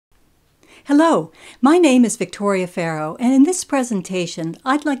Hello, my name is Victoria Faoro, and in this presentation,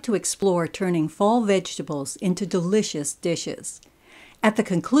 I'd like to explore turning fall vegetables into delicious dishes. At the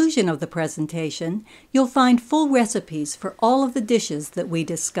conclusion of the presentation, you'll find full recipes for all of the dishes that we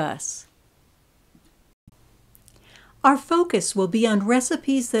discuss. Our focus will be on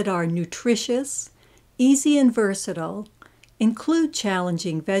recipes that are nutritious, easy and versatile, include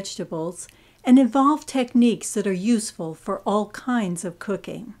challenging vegetables, and involve techniques that are useful for all kinds of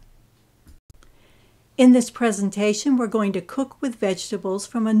cooking. In this presentation, we're going to cook with vegetables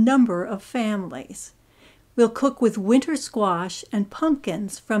from a number of families. We'll cook with winter squash and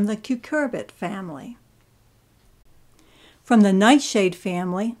pumpkins from the cucurbit family. From the nightshade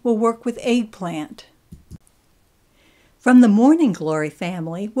family, we'll work with eggplant. From the morning glory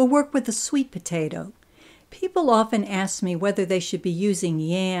family, we'll work with the sweet potato. People often ask me whether they should be using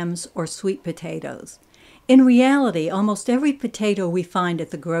yams or sweet potatoes. In reality, almost every potato we find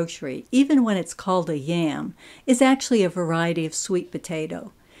at the grocery, even when it's called a yam, is actually a variety of sweet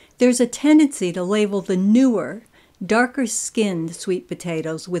potato. There's a tendency to label the newer, darker-skinned sweet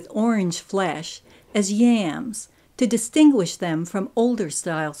potatoes with orange flesh as yams to distinguish them from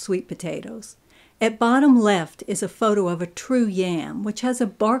older-style sweet potatoes. At bottom left is a photo of a true yam, which has a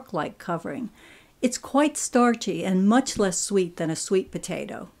bark-like covering. It's quite starchy and much less sweet than a sweet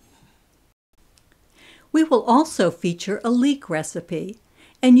potato. We will also feature a leek recipe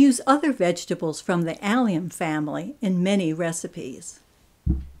and use other vegetables from the allium family in many recipes.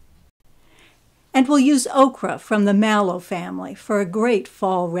 And we'll use okra from the mallow family for a great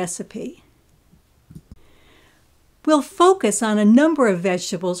fall recipe. We'll focus on a number of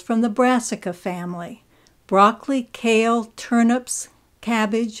vegetables from the brassica family: broccoli, kale, turnips,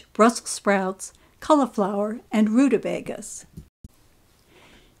 cabbage, Brussels sprouts, cauliflower, and rutabagas.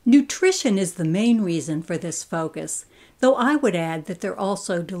 Nutrition is the main reason for this focus, though I would add that they're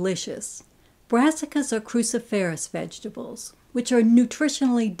also delicious. Brassicas are cruciferous vegetables, which are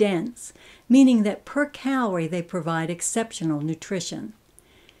nutritionally dense, meaning that per calorie they provide exceptional nutrition.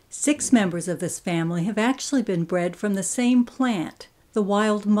 6 members of this family have actually been bred from the same plant, the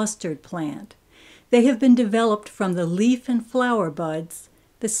wild mustard plant. They have been developed from the leaf and flower buds,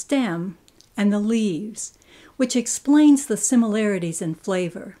 the stem, and the leaves, which explains the similarities in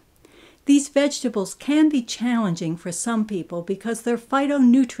flavor. These vegetables can be challenging for some people because their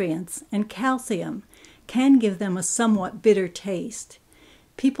phytonutrients and calcium can give them a somewhat bitter taste.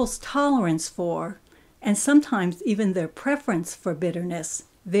 People's tolerance for, and sometimes even their preference for bitterness,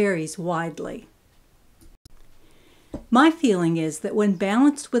 varies widely. My feeling is that when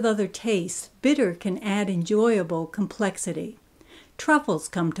balanced with other tastes, bitter can add enjoyable complexity. Truffles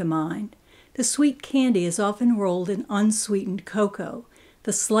come to mind. The sweet candy is often rolled in unsweetened cocoa.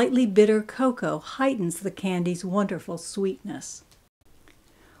 The slightly bitter cocoa heightens the candy's wonderful sweetness.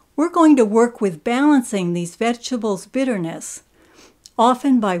 We're going to work with balancing these vegetables' bitterness,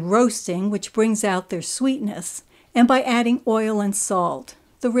 often by roasting, which brings out their sweetness, and by adding oil and salt.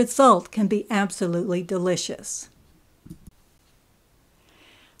 The result can be absolutely delicious.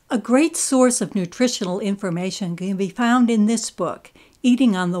 A great source of nutritional information can be found in this book,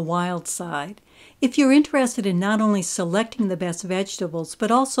 Eating on the Wild Side. If you're interested in not only selecting the best vegetables, but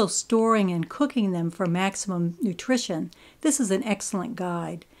also storing and cooking them for maximum nutrition, this is an excellent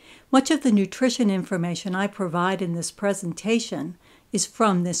guide. Much of the nutrition information I provide in this presentation is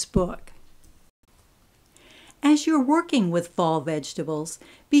from this book. As you're working with fall vegetables,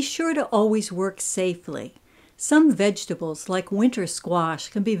 be sure to always work safely. Some vegetables, like winter squash,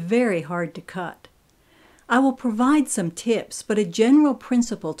 can be very hard to cut. I will provide some tips, but a general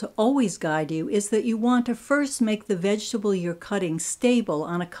principle to always guide you is that you want to first make the vegetable you're cutting stable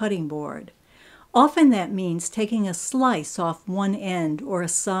on a cutting board. Often that means taking a slice off one end or a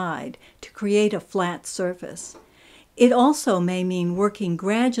side to create a flat surface. It also may mean working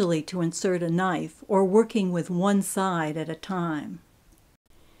gradually to insert a knife or working with one side at a time.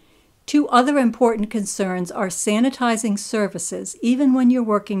 2 other important concerns are sanitizing surfaces, even when you're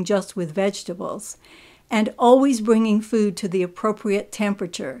working just with vegetables, and always bringing food to the appropriate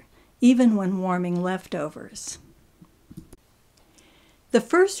temperature, even when warming leftovers. The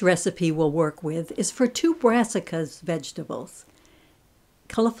first recipe we'll work with is for 2 brassicas vegetables,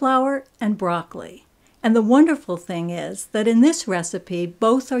 cauliflower and broccoli. And the wonderful thing is that in this recipe,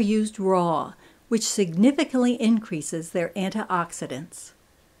 both are used raw, which significantly increases their antioxidants.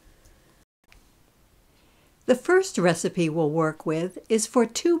 The first recipe we'll work with is for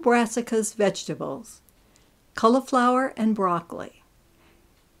 2 brassicas vegetables, cauliflower and broccoli.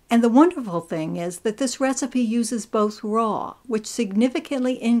 And the wonderful thing is that this recipe uses both raw, which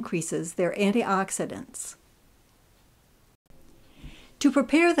significantly increases their antioxidants. To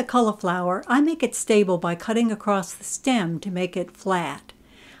prepare the cauliflower, I make it stable by cutting across the stem to make it flat.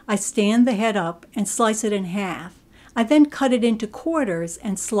 I stand the head up and slice it in half. I then cut it into quarters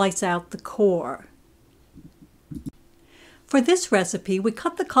and slice out the core. For this recipe, we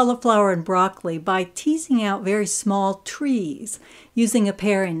cut the cauliflower and broccoli by teasing out very small trees using a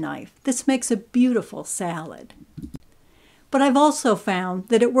paring knife. This makes a beautiful salad. But I've also found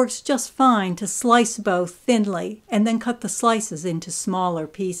that it works just fine to slice both thinly and then cut the slices into smaller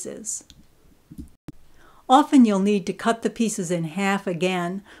pieces. Often you'll need to cut the pieces in half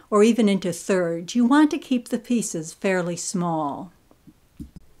again or even into thirds. You want to keep the pieces fairly small.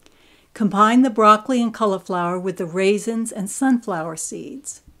 Combine the broccoli and cauliflower with the raisins and sunflower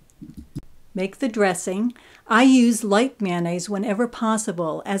seeds. Make the dressing. I use light mayonnaise whenever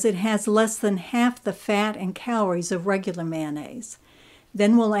possible, as it has less than half the fat and calories of regular mayonnaise.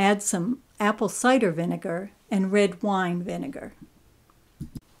 Then we'll add some apple cider vinegar and red wine vinegar.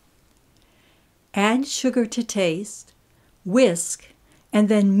 Add sugar to taste, whisk, and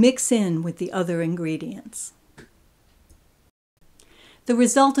then mix in with the other ingredients. The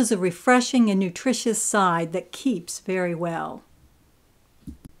result is a refreshing and nutritious side that keeps very well.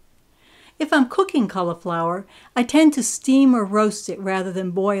 If I'm cooking cauliflower, I tend to steam or roast it rather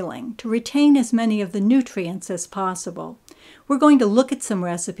than boiling to retain as many of the nutrients as possible. We're going to look at some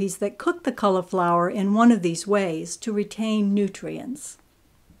recipes that cook the cauliflower in one of these ways to retain nutrients.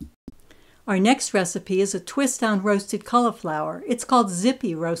 Our next recipe is a twist on roasted cauliflower. It's called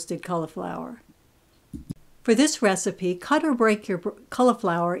zippy roasted cauliflower. For this recipe, cut or break your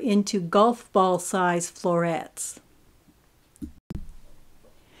cauliflower into golf ball size florets.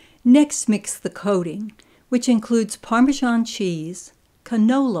 Next, mix the coating, which includes Parmesan cheese,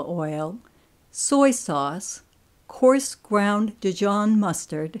 canola oil, soy sauce, coarse ground Dijon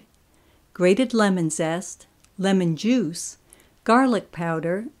mustard, grated lemon zest, lemon juice, garlic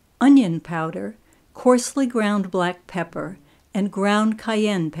powder, onion powder, coarsely ground black pepper, and ground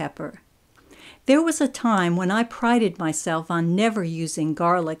cayenne pepper. There was a time when I prided myself on never using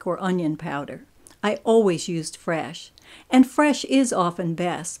garlic or onion powder. I always used fresh. And fresh is often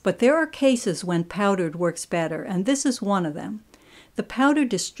best, but there are cases when powdered works better, and this is one of them. The powder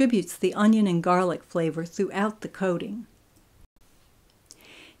distributes the onion and garlic flavor throughout the coating.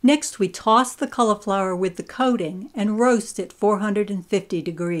 Next, we toss the cauliflower with the coating and roast at 450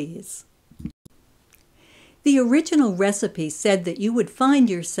 degrees. The original recipe said that you would find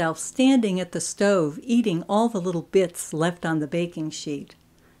yourself standing at the stove eating all the little bits left on the baking sheet.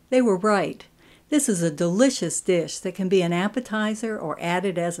 They were right. This is a delicious dish that can be an appetizer or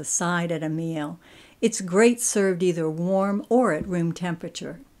added as a side at a meal. It's great served either warm or at room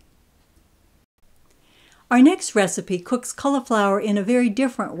temperature. Our next recipe cooks cauliflower in a very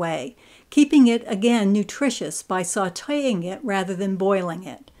different way, keeping it again nutritious by sautéing it rather than boiling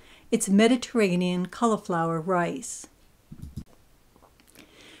it. It's Mediterranean cauliflower rice.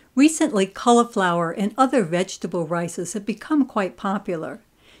 Recently, cauliflower and other vegetable rices have become quite popular.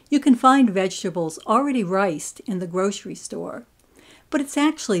 You can find vegetables already riced in the grocery store. But it's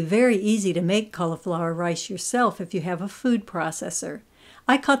actually very easy to make cauliflower rice yourself if you have a food processor.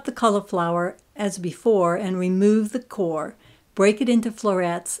 I cut the cauliflower as before and remove the core, break it into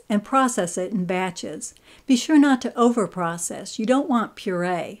florets, and process it in batches. Be sure not to over-process. You don't want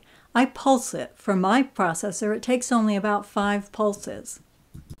puree. I pulse it. For my processor, it takes only about 5 pulses.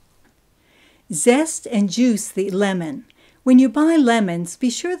 Zest and juice the lemon. When you buy lemons, be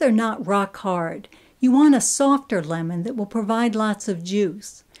sure they're not rock hard. You want a softer lemon that will provide lots of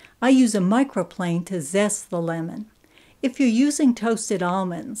juice. I use a microplane to zest the lemon. If you're using toasted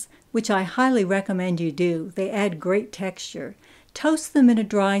almonds, which I highly recommend you do, they add great texture, toast them in a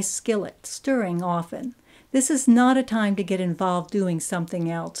dry skillet, stirring often. This is not a time to get involved doing something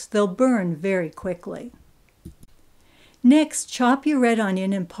else. They'll burn very quickly. Next, chop your red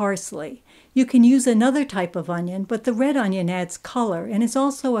onion and parsley. You can use another type of onion, but the red onion adds color and is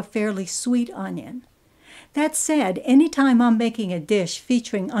also a fairly sweet onion. That said, anytime I'm making a dish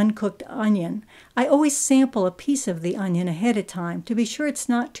featuring uncooked onion, I always sample a piece of the onion ahead of time to be sure it's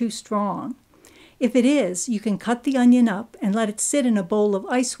not too strong. If it is, you can cut the onion up and let it sit in a bowl of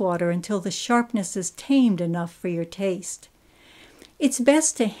ice water until the sharpness is tamed enough for your taste. It's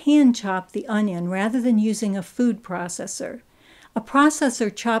best to hand chop the onion rather than using a food processor. A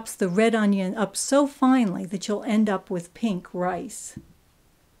processor chops the red onion up so finely that you'll end up with pink rice.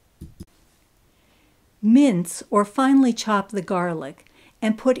 Mince or finely chop the garlic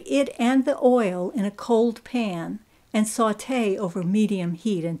and put it and the oil in a cold pan and sauté over medium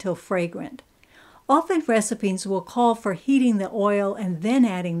heat until fragrant. Often recipes will call for heating the oil and then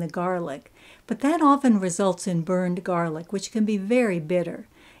adding the garlic, but that often results in burned garlic, which can be very bitter.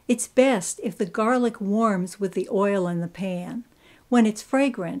 It's best if the garlic warms with the oil in the pan. When it's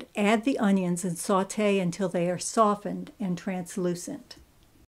fragrant, add the onions and sauté until they are softened and translucent.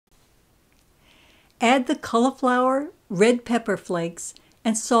 Add the cauliflower, red pepper flakes,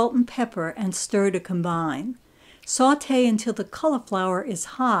 and salt and pepper and stir to combine. Sauté until the cauliflower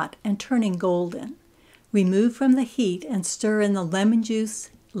is hot and turning golden. Remove from the heat and stir in the lemon juice,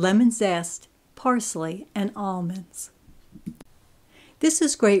 lemon zest, parsley, and almonds. This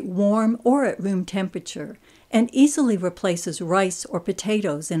is great warm or at room temperature and easily replaces rice or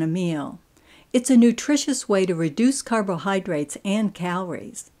potatoes in a meal. It's a nutritious way to reduce carbohydrates and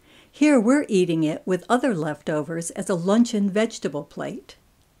calories. Here we're eating it with other leftovers as a luncheon vegetable plate.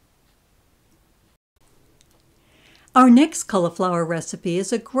 Our next cauliflower recipe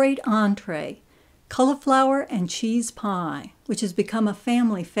is a great entree, cauliflower and cheese pie, which has become a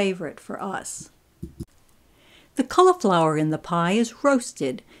family favorite for us. The cauliflower in the pie is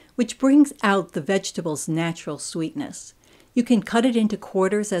roasted, which brings out the vegetable's natural sweetness. You can cut it into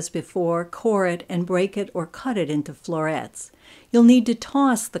quarters as before, core it, and break it or cut it into florets. You'll need to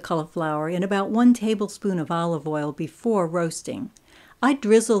toss the cauliflower in about 1 tablespoon of olive oil before roasting. I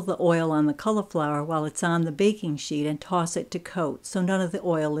drizzle the oil on the cauliflower while it's on the baking sheet and toss it to coat so none of the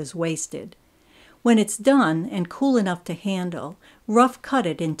oil is wasted. When it's done and cool enough to handle, rough cut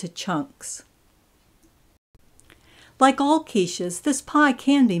it into chunks. Like all quiches, this pie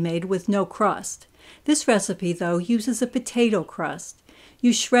can be made with no crust. This recipe, though, uses a potato crust.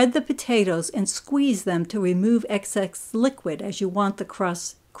 You shred the potatoes and squeeze them to remove excess liquid as you want the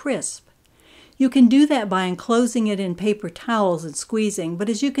crust crisp. You can do that by enclosing it in paper towels and squeezing, but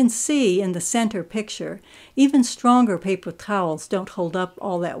as you can see in the center picture, even stronger paper towels don't hold up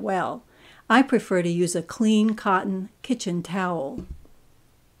all that well. I prefer to use a clean cotton kitchen towel.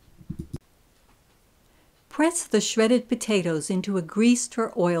 Press the shredded potatoes into a greased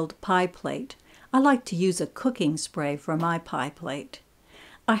or oiled pie plate. I like to use a cooking spray for my pie plate.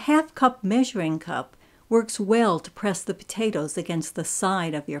 A half-cup measuring cup works well to press the potatoes against the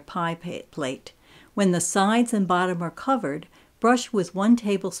side of your pie plate. When the sides and bottom are covered, brush with 1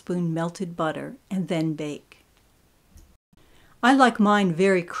 tablespoon melted butter and then bake. I like mine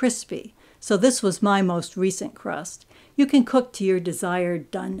very crispy, so this was my most recent crust. You can cook to your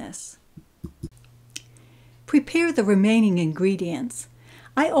desired doneness. Prepare the remaining ingredients.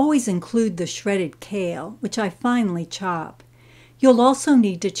 I always include the shredded kale, which I finely chop. You'll also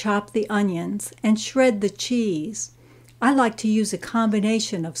need to chop the onions and shred the cheese. I like to use a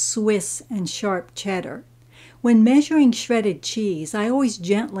combination of Swiss and sharp cheddar. When measuring shredded cheese, I always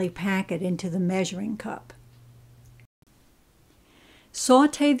gently pack it into the measuring cup.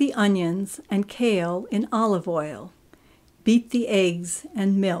 Sauté the onions and kale in olive oil. Beat the eggs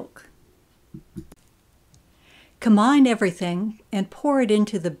and milk. Combine everything and pour it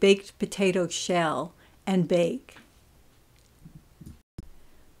into the baked potato shell and bake.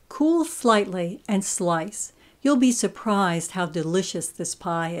 Cool slightly and slice. You'll be surprised how delicious this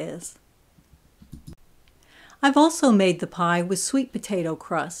pie is. I've also made the pie with sweet potato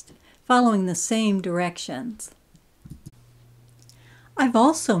crust, following the same directions. I've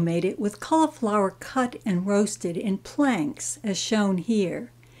also made it with cauliflower cut and roasted in planks, as shown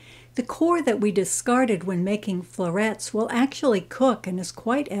here. The core that we discarded when making florets will actually cook and is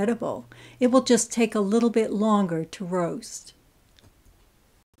quite edible. It will just take a little bit longer to roast.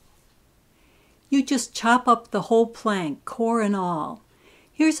 You just chop up the whole plank, core and all.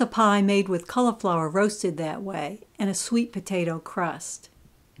 Here's a pie made with cauliflower roasted that way and a sweet potato crust.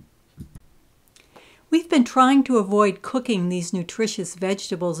 We've been trying to avoid cooking these nutritious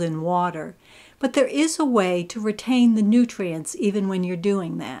vegetables in water, but there is a way to retain the nutrients even when you're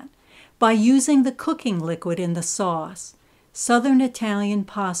doing that, by using the cooking liquid in the sauce. Southern Italian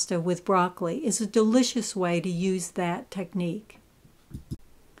pasta with broccoli is a delicious way to use that technique.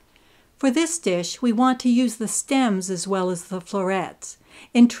 For this dish, we want to use the stems as well as the florets.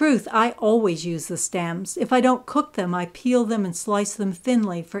 In truth, I always use the stems. If I don't cook them, I peel them and slice them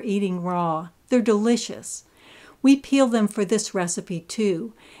thinly for eating raw. They're delicious. We peel them for this recipe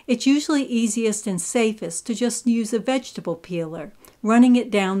too. It's usually easiest and safest to just use a vegetable peeler, running it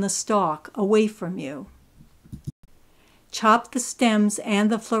down the stalk away from you. Chop the stems and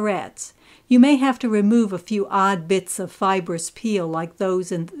the florets. You may have to remove a few odd bits of fibrous peel like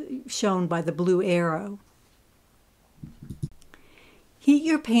those shown by the blue arrow. Heat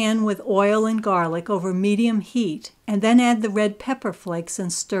your pan with oil and garlic over medium heat and then add the red pepper flakes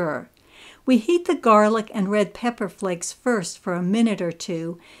and stir. We heat the garlic and red pepper flakes first for a minute or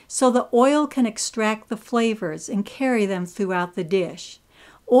two so the oil can extract the flavors and carry them throughout the dish.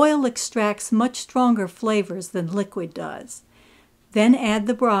 Oil extracts much stronger flavors than liquid does. Then add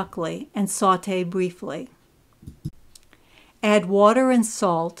the broccoli and saute briefly. Add water and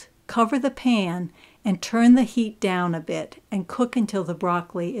salt, cover the pan, and turn the heat down a bit and cook until the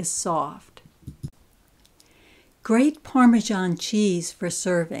broccoli is soft. Grate Parmesan cheese for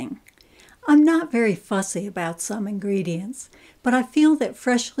serving. I'm not very fussy about some ingredients, but I feel that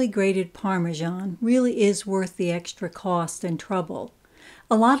freshly grated Parmesan really is worth the extra cost and trouble.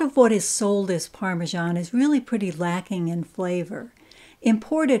 A lot of what is sold as Parmesan is really pretty lacking in flavor.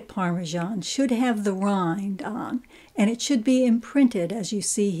 Imported Parmesan should have the rind on, and it should be imprinted as you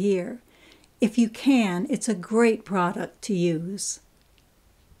see here. If you can, it's a great product to use.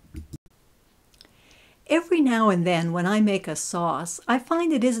 Every now and then when I make a sauce, I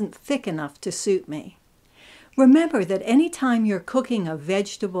find it isn't thick enough to suit me. Remember that any time you're cooking a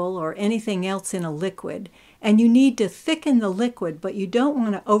vegetable or anything else in a liquid, and you need to thicken the liquid but you don't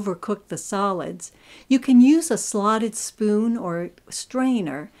want to overcook the solids, you can use a slotted spoon or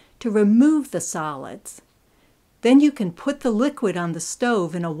strainer to remove the solids. Then you can put the liquid on the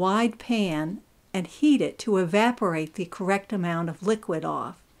stove in a wide pan and heat it to evaporate the correct amount of liquid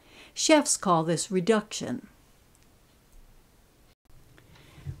off. Chefs call this reduction.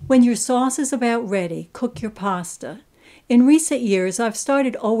 When your sauce is about ready, cook your pasta. In recent years, I've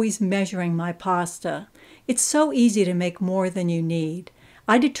started always measuring my pasta. It's so easy to make more than you need.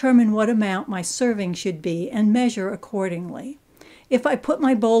 I determine what amount my serving should be and measure accordingly. If I put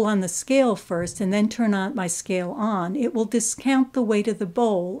my bowl on the scale first and then turn my scale on, it will discount the weight of the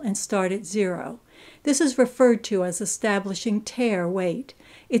bowl and start at 0. This is referred to as establishing tare weight.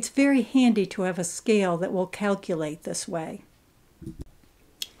 It's very handy to have a scale that will calculate this way.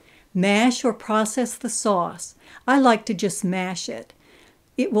 Mash or process the sauce. I like to just mash it.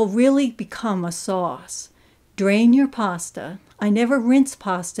 It will really become a sauce. Drain your pasta. I never rinse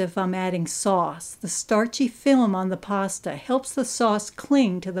pasta if I'm adding sauce. The starchy film on the pasta helps the sauce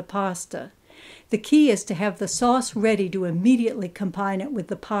cling to the pasta. The key is to have the sauce ready to immediately combine it with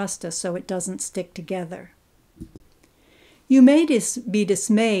the pasta so it doesn't stick together. You may be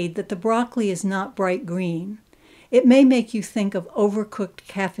dismayed that the broccoli is not bright green. It may make you think of overcooked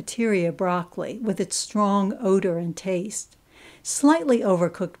cafeteria broccoli with its strong odor and taste. Slightly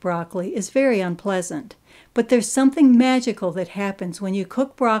overcooked broccoli is very unpleasant, but there's something magical that happens when you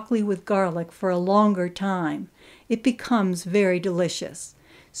cook broccoli with garlic for a longer time. It becomes very delicious.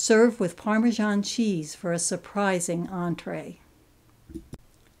 Serve with Parmesan cheese for a surprising entree.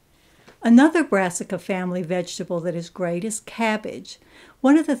 Another brassica family vegetable that is great is cabbage.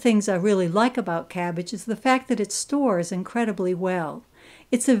 One of the things I really like about cabbage is the fact that it stores incredibly well.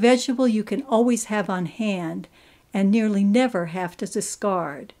 It's a vegetable you can always have on hand and nearly never have to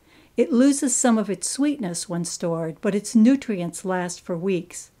discard. It loses some of its sweetness when stored, but its nutrients last for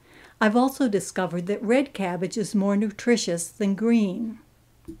weeks. I've also discovered that red cabbage is more nutritious than green.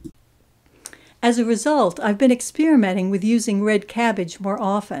 As a result, I've been experimenting with using red cabbage more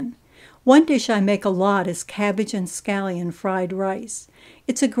often. One dish I make a lot is cabbage and scallion fried rice.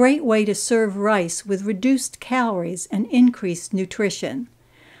 It's a great way to serve rice with reduced calories and increased nutrition.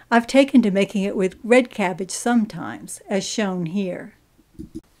 I've taken to making it with red cabbage sometimes, as shown here.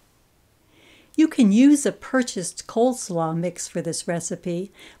 You can use a purchased coleslaw mix for this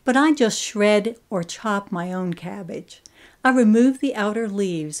recipe, but I just shred or chop my own cabbage. I remove the outer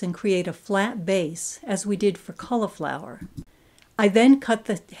leaves and create a flat base, as we did for cauliflower. I then cut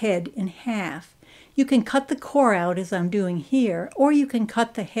the head in half. You can cut the core out as I'm doing here, or you can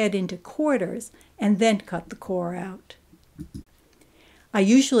cut the head into quarters and then cut the core out. I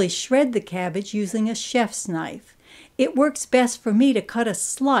usually shred the cabbage using a chef's knife. It works best for me to cut a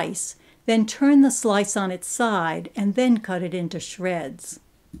slice, then turn the slice on its side, and then cut it into shreds.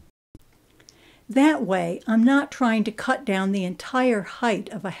 That way, I'm not trying to cut down the entire height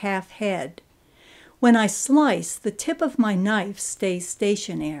of a half head. When I slice, the tip of my knife stays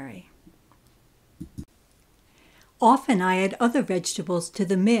stationary. Often I add other vegetables to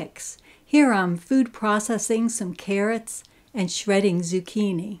the mix. Here I'm food processing some carrots and shredding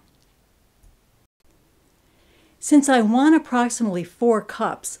zucchini. Since I want approximately 4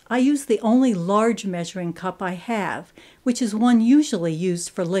 cups, I use the only large measuring cup I have, which is one usually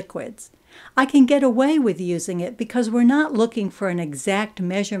used for liquids. I can get away with using it because we're not looking for an exact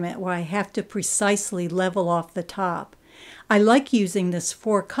measurement where I have to precisely level off the top. I like using this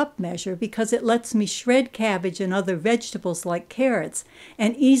 4-cup measure because it lets me shred cabbage and other vegetables like carrots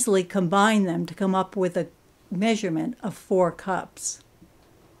and easily combine them to come up with a measurement of 4 cups.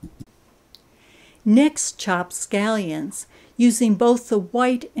 Next, chop scallions, using both the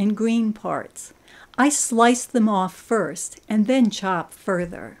white and green parts. I slice them off first and then chop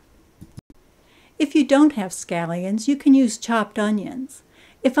further. If you don't have scallions, you can use chopped onions.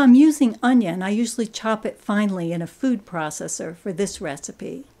 If I'm using onion, I usually chop it finely in a food processor for this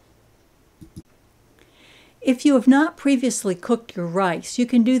recipe. If you have not previously cooked your rice, you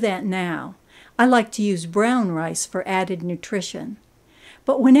can do that now. I like to use brown rice for added nutrition.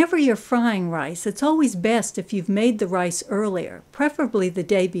 But whenever you're frying rice, it's always best if you've made the rice earlier, preferably the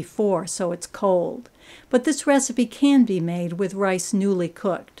day before so it's cold. But this recipe can be made with rice newly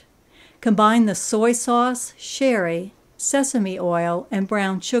cooked. Combine the soy sauce, sherry, sesame oil, and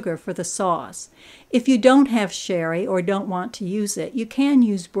brown sugar for the sauce. If you don't have sherry or don't want to use it, you can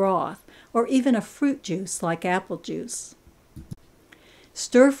use broth or even a fruit juice like apple juice.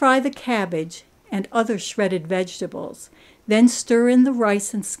 Stir fry the cabbage and other shredded vegetables. Then stir in the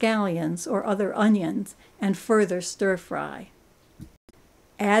rice and scallions or other onions and further stir fry.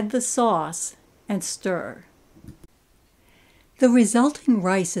 Add the sauce and stir. The resulting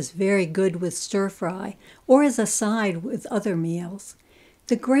rice is very good with stir fry or as a side with other meals.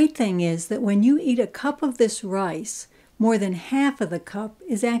 The great thing is that when you eat a cup of this rice, more than half of the cup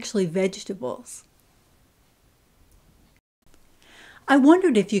is actually vegetables. I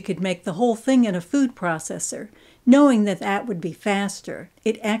wondered if you could make the whole thing in a food processor. Knowing that that would be faster,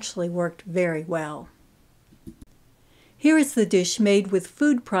 it actually worked very well. Here is the dish made with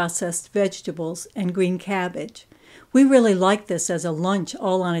food-processed vegetables and green cabbage. We really like this as a lunch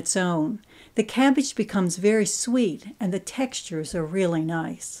all on its own. The cabbage becomes very sweet and the textures are really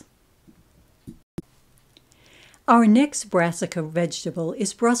nice. Our next brassica vegetable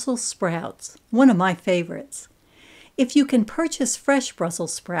is Brussels sprouts, one of my favorites. If you can purchase fresh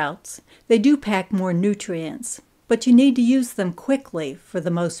Brussels sprouts, they do pack more nutrients, but you need to use them quickly for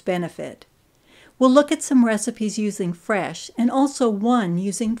the most benefit. We'll look at some recipes using fresh and also one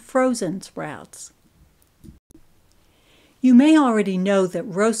using frozen sprouts. You may already know that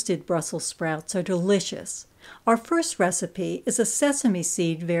roasted Brussels sprouts are delicious. Our first recipe is a sesame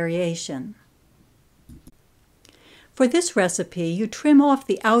seed variation. For this recipe, you trim off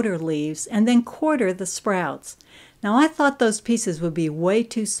the outer leaves and then quarter the sprouts. Now I thought those pieces would be way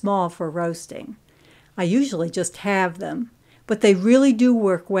too small for roasting. I usually just halve them, but they really do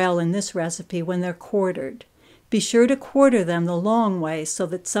work well in this recipe when they're quartered. Be sure to quarter them the long way so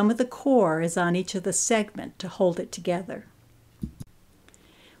that some of the core is on each of the segments to hold it together.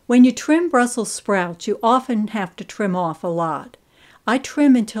 When you trim Brussels sprouts, you often have to trim off a lot. I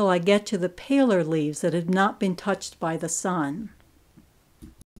trim until I get to the paler leaves that have not been touched by the sun.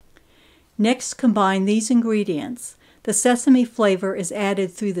 Next, combine these ingredients. The sesame flavor is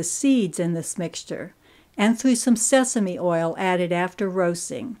added through the seeds in this mixture and through some sesame oil added after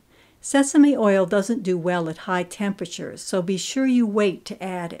roasting. Sesame oil doesn't do well at high temperatures, so be sure you wait to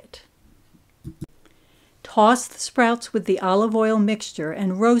add it. Toss the sprouts with the olive oil mixture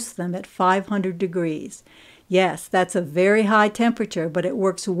and roast them at 500 degrees. Yes, that's a very high temperature, but it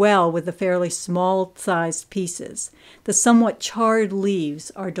works well with the fairly small-sized pieces. The somewhat charred leaves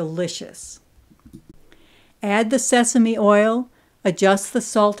are delicious. Add the sesame oil, adjust the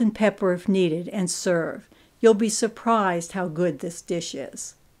salt and pepper if needed, and serve. You'll be surprised how good this dish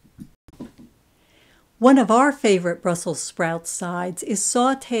is. One of our favorite Brussels sprout sides is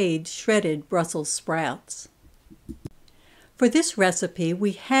sautéed shredded Brussels sprouts. For this recipe,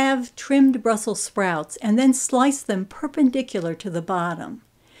 we have trimmed Brussels sprouts and then sliced them perpendicular to the bottom.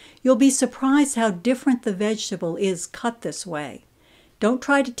 You'll be surprised how different the vegetable is cut this way. Don't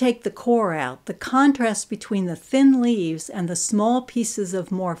try to take the core out. The contrast between the thin leaves and the small pieces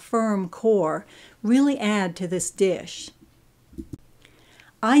of more firm core really add to this dish.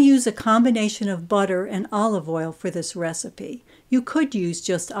 I use a combination of butter and olive oil for this recipe. You could use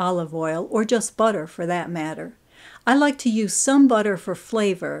just olive oil or just butter for that matter. I like to use some butter for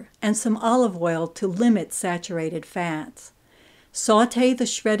flavor and some olive oil to limit saturated fats. Sauté the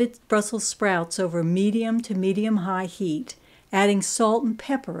shredded Brussels sprouts over medium to medium-high heat, adding salt and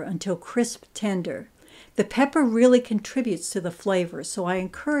pepper until crisp tender. The pepper really contributes to the flavor, so I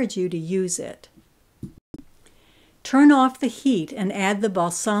encourage you to use it. Turn off the heat and add the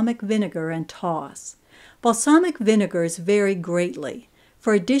balsamic vinegar and toss. Balsamic vinegars vary greatly.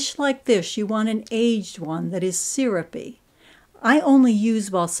 For a dish like this, you want an aged one that is syrupy. I only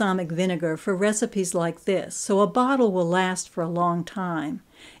use balsamic vinegar for recipes like this, so a bottle will last for a long time.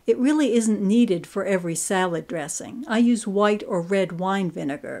 It really isn't needed for every salad dressing. I use white or red wine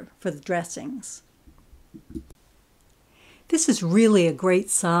vinegar for the dressings. This is really a great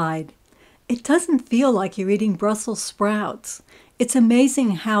side. It doesn't feel like you're eating Brussels sprouts. It's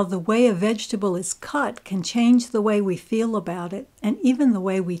amazing how the way a vegetable is cut can change the way we feel about it and even the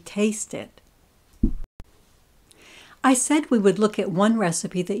way we taste it. I said we would look at one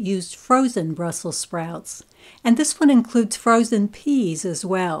recipe that used frozen Brussels sprouts, and this one includes frozen peas as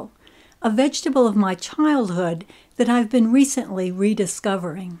well, a vegetable of my childhood that I've been recently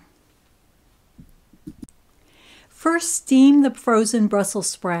rediscovering. First, steam the frozen Brussels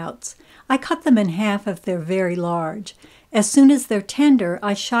sprouts. I cut them in half if they're very large. As soon as they're tender,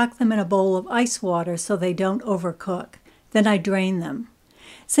 I shock them in a bowl of ice water so they don't overcook. Then I drain them.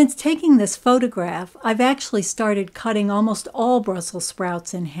 Since taking this photograph, I've actually started cutting almost all Brussels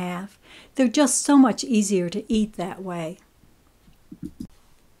sprouts in half. They're just so much easier to eat that way.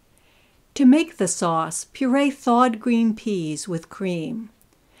 To make the sauce, puree thawed green peas with cream.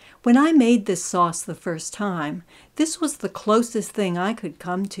 When I made this sauce the first time, this was the closest thing I could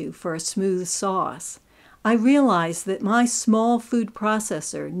come to for a smooth sauce. I realized that my small food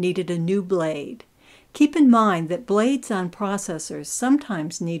processor needed a new blade. Keep in mind that blades on processors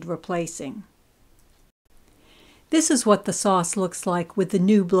sometimes need replacing. This is what the sauce looks like with the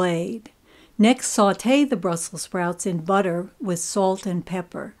new blade. Next, sauté the Brussels sprouts in butter with salt and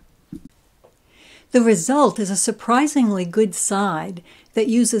pepper. The result is a surprisingly good side that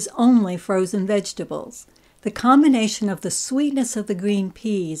uses only frozen vegetables. The combination of the sweetness of the green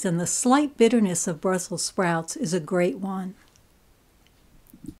peas and the slight bitterness of Brussels sprouts is a great one.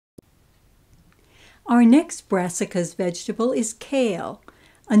 Our next brassicas vegetable is kale,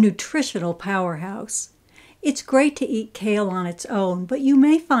 a nutritional powerhouse. It's great to eat kale on its own, but you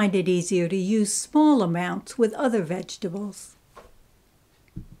may find it easier to use small amounts with other vegetables.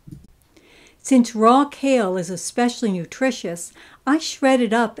 Since raw kale is especially nutritious, I shred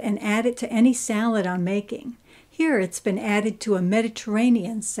it up and add it to any salad I'm making. Here it's been added to a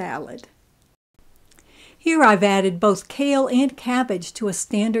Mediterranean salad. Here I've added both kale and cabbage to a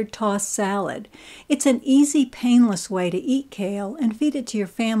standard tossed salad. It's an easy, painless way to eat kale and feed it to your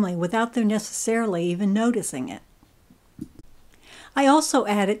family without them necessarily even noticing it. I also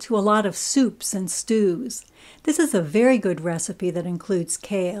add it to a lot of soups and stews. This is a very good recipe that includes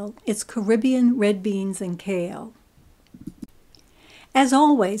kale. It's Caribbean red beans and kale. As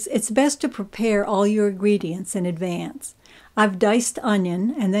always, it's best to prepare all your ingredients in advance. I've diced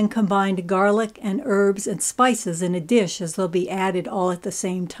onion and then combined garlic and herbs and spices in a dish as they'll be added all at the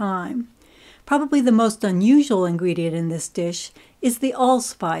same time. Probably the most unusual ingredient in this dish is the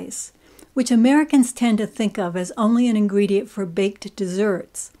allspice, which Americans tend to think of as only an ingredient for baked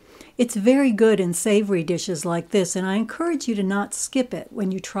desserts. It's very good in savory dishes like this, and I encourage you to not skip it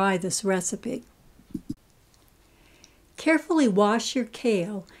when you try this recipe. Carefully wash your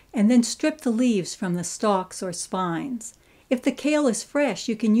kale and then strip the leaves from the stalks or spines. If the kale is fresh,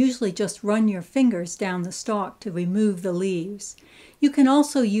 you can usually just run your fingers down the stalk to remove the leaves. You can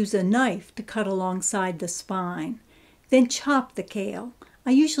also use a knife to cut alongside the spine. Then chop the kale.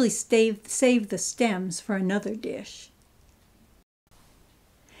 I usually save the stems for another dish.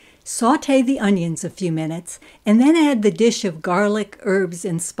 Sauté the onions a few minutes and then add the dish of garlic, herbs,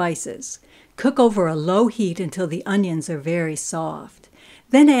 and spices. Cook over a low heat until the onions are very soft.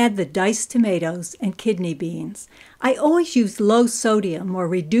 Then add the diced tomatoes and kidney beans. I always use low sodium or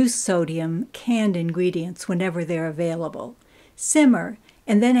reduced sodium canned ingredients whenever they're available. Simmer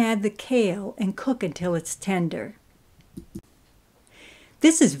and then add the kale and cook until it's tender.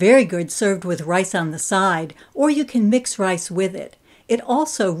 This is very good served with rice on the side, or you can mix rice with it. It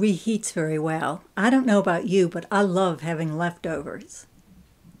also reheats very well. I don't know about you, but I love having leftovers.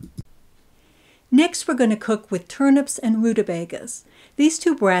 Next, we're going to cook with turnips and rutabagas. These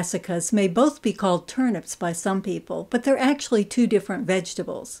two brassicas may both be called turnips by some people, but they're actually two different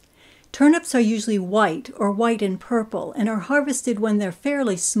vegetables. Turnips are usually white or white and purple and are harvested when they're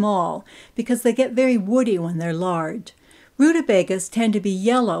fairly small because they get very woody when they're large. Rutabagas tend to be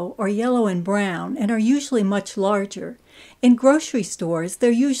yellow or yellow and brown and are usually much larger. In grocery stores,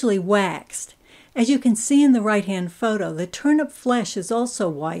 they're usually waxed. As you can see in the right-hand photo, the turnip flesh is also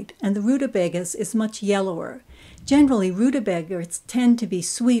white and the rutabagas is much yellower. Generally, rutabagas tend to be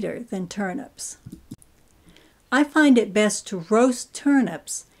sweeter than turnips. I find it best to roast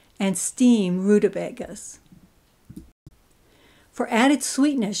turnips and steam rutabagas. For added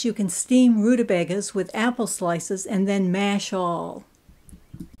sweetness, you can steam rutabagas with apple slices and then mash all.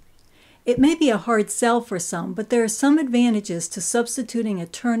 It may be a hard sell for some, but there are some advantages to substituting a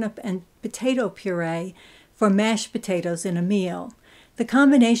turnip and potato puree for mashed potatoes in a meal. The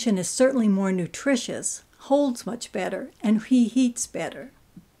combination is certainly more nutritious, holds much better, and reheats better.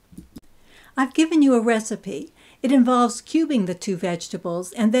 I've given you a recipe. It involves cubing the two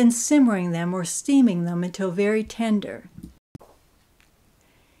vegetables and then simmering them or steaming them until very tender.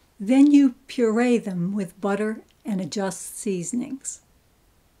 Then you puree them with butter and adjust seasonings.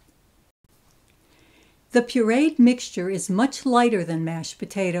 The pureed mixture is much lighter than mashed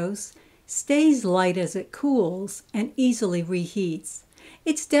potatoes, stays light as it cools, and easily reheats.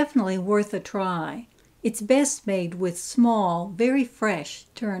 It's definitely worth a try. It's best made with small, very fresh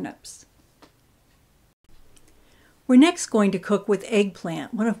turnips. We're next going to cook with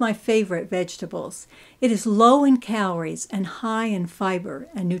eggplant, one of my favorite vegetables. It is low in calories and high in fiber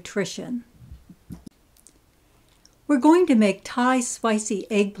and nutrition. We're going to make Thai spicy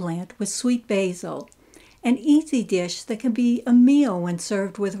eggplant with sweet basil, an easy dish that can be a meal when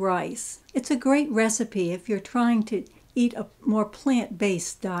served with rice. It's a great recipe if you're trying to eat a more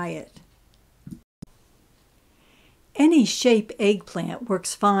plant-based diet. Any shape eggplant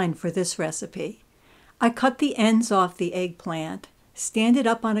works fine for this recipe. I cut the ends off the eggplant, stand it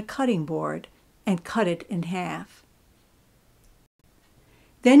up on a cutting board, and cut it in half.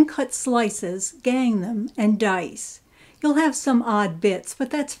 Then cut slices, gang them, and dice. You'll have some odd bits, but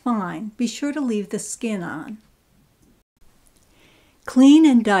that's fine. Be sure to leave the skin on. Clean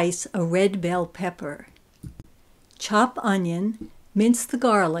and dice a red bell pepper. Chop onion, mince the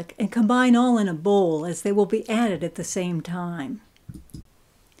garlic, and combine all in a bowl as they will be added at the same time.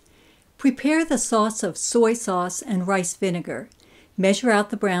 Prepare the sauce of soy sauce and rice vinegar. Measure out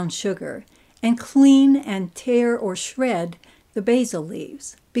the brown sugar, and clean and tear or shred the basil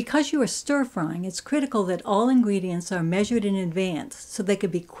leaves. Because you are stir-frying, it's critical that all ingredients are measured in advance so they can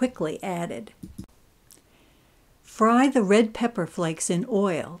be quickly added. Fry the red pepper flakes in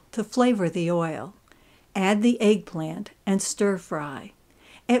oil to flavor the oil. Add the eggplant and stir-fry.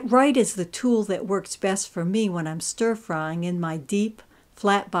 At right is the tool that works best for me when I'm stir-frying in my deep,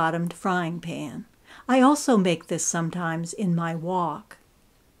 flat-bottomed frying pan. I also make this sometimes in my wok.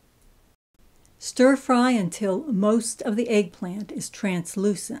 Stir fry until most of the eggplant is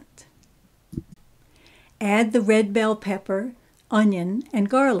translucent. Add the red bell pepper, onion, and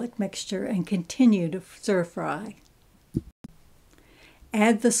garlic mixture and continue to stir fry.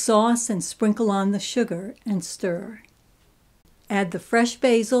 Add the sauce and sprinkle on the sugar and stir. Add the fresh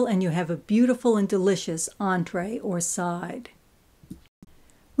basil and you have a beautiful and delicious entree or side.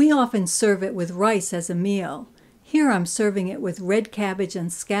 We often serve it with rice as a meal. Here I'm serving it with red cabbage and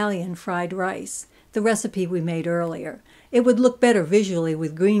scallion fried rice, the recipe we made earlier. It would look better visually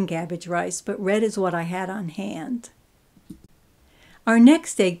with green cabbage rice, but red is what I had on hand. Our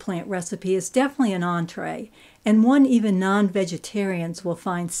next eggplant recipe is definitely an entree, and one even non-vegetarians will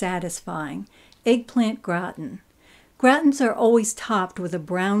find satisfying: eggplant gratin. Gratins are always topped with a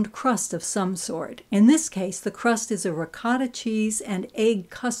browned crust of some sort. In this case, the crust is a ricotta cheese and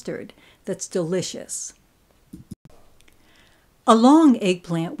egg custard that's delicious. A long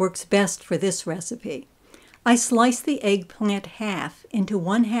eggplant works best for this recipe. I slice the eggplant half into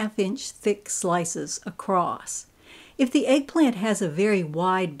 1/2 inch thick slices across. If the eggplant has a very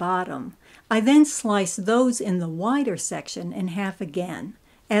wide bottom, I then slice those in the wider section in half again,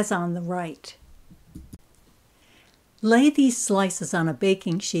 as on the right. Lay these slices on a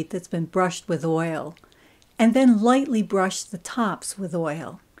baking sheet that's been brushed with oil, and then lightly brush the tops with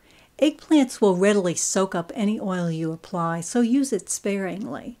oil. Eggplants will readily soak up any oil you apply, so use it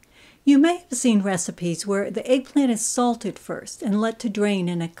sparingly. You may have seen recipes where the eggplant is salted first and let to drain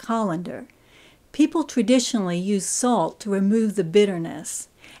in a colander. People traditionally use salt to remove the bitterness.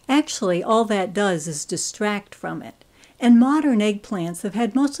 Actually, all that does is distract from it. And modern eggplants have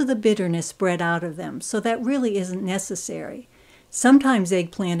had most of the bitterness bred out of them, so that really isn't necessary. Sometimes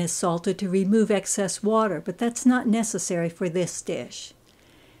eggplant is salted to remove excess water, but that's not necessary for this dish.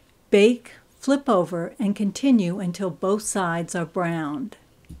 Bake, flip over, and continue until both sides are browned.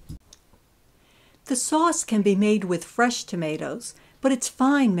 The sauce can be made with fresh tomatoes, but it's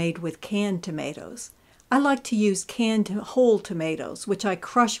fine made with canned tomatoes. I like to use canned whole tomatoes, which I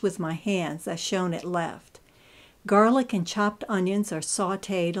crush with my hands, as shown at left. Garlic and chopped onions are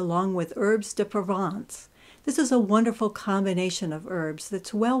sautéed along with herbes de Provence. This is a wonderful combination of herbs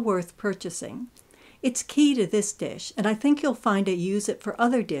that's well worth purchasing. It's key to this dish, and I think you'll find it use it for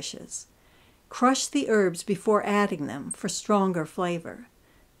other dishes. Crush the herbs before adding them for stronger flavor.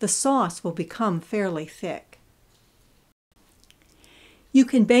 The sauce will become fairly thick. You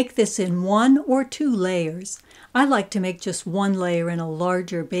can bake this in 1 or 2 layers. I like to make just 1 layer in a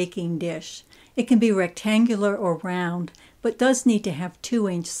larger baking dish. It can be rectangular or round, but does need to have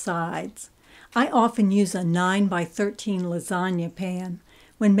 2-inch sides. I often use a 9 by 13 lasagna pan.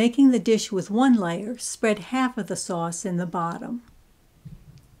 When making the dish with 1 layer, spread half of the sauce in the bottom.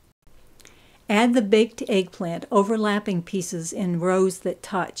 Add the baked eggplant, overlapping pieces in rows that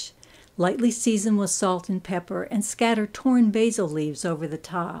touch. Lightly season with salt and pepper and scatter torn basil leaves over the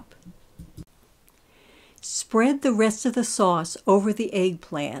top. Spread the rest of the sauce over the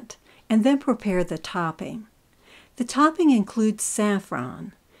eggplant and then prepare the topping. The topping includes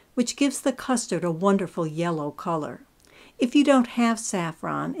saffron, which gives the custard a wonderful yellow color. If you don't have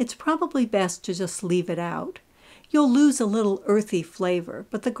saffron, it's probably best to just leave it out. You'll lose a little earthy flavor,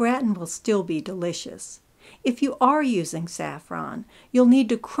 but the gratin will still be delicious. If you are using saffron, you'll need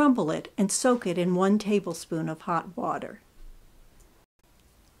to crumble it and soak it in 1 tablespoon of hot water.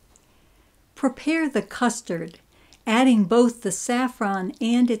 Prepare the custard, adding both the saffron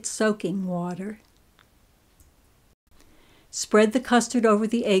and its soaking water. Spread the custard over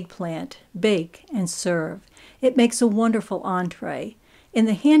the eggplant, bake, and serve. It makes a wonderful entree. In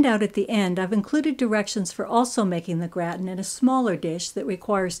the handout at the end, I've included directions for also making the gratin in a smaller dish that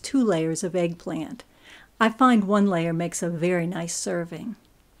requires 2 layers of eggplant. I find 1 layer makes a very nice serving.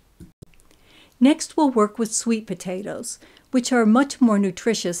 Next, we'll work with sweet potatoes, which are much more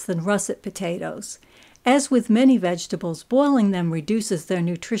nutritious than russet potatoes. As with many vegetables, boiling them reduces their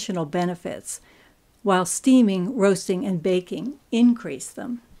nutritional benefits, while steaming, roasting, and baking increase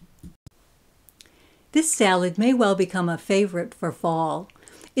them. This salad may well become a favorite for fall.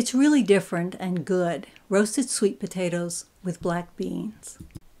 It's really different and good, roasted sweet potatoes with black beans.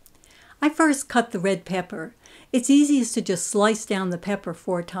 I first cut the red pepper. It's easiest to just slice down the pepper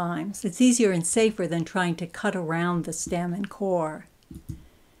 4 times. It's easier and safer than trying to cut around the stem and core.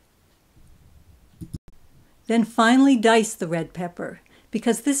 Then finely dice the red pepper,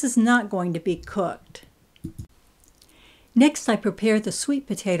 because this is not going to be cooked. Next, I prepare the sweet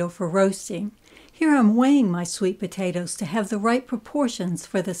potato for roasting. Here I'm weighing my sweet potatoes to have the right proportions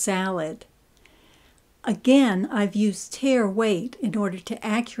for the salad. Again, I've used tare weight in order to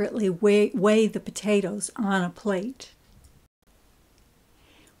accurately weigh the potatoes on a plate.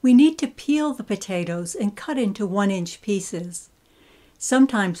 We need to peel the potatoes and cut into 1-inch pieces.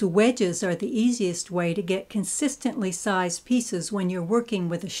 Sometimes wedges are the easiest way to get consistently sized pieces when you're working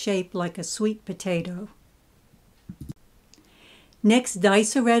with a shape like a sweet potato. Next,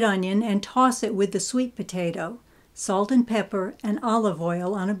 dice a red onion and toss it with the sweet potato, salt and pepper, and olive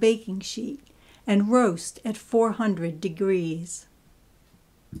oil on a baking sheet, and roast at 400 degrees.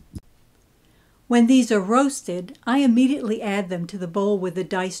 When these are roasted, I immediately add them to the bowl with the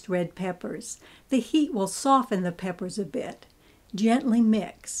diced red peppers. The heat will soften the peppers a bit. Gently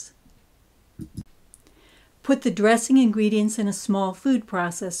mix. Put the dressing ingredients in a small food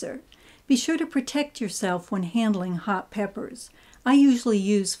processor. Be sure to protect yourself when handling hot peppers. I usually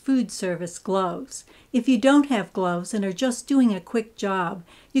use food service gloves. If you don't have gloves and are just doing a quick job,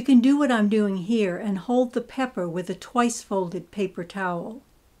 you can do what I'm doing here and hold the pepper with a twice-folded paper towel.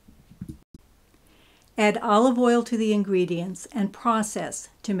 Add olive oil to the ingredients and process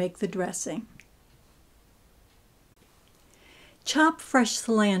to make the dressing. Chop fresh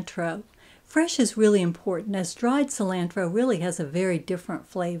cilantro. Fresh is really important, as dried cilantro really has a very different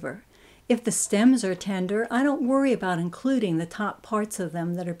flavor. If the stems are tender, I don't worry about including the top parts of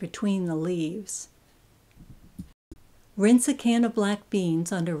them that are between the leaves. Rinse a can of black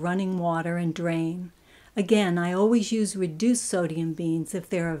beans under running water and drain. Again, I always use reduced sodium beans if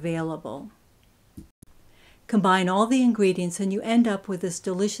they're available. Combine all the ingredients and you end up with this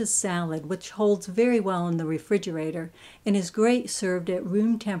delicious salad, which holds very well in the refrigerator and is great served at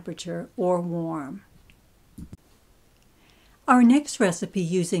room temperature or warm. Our next recipe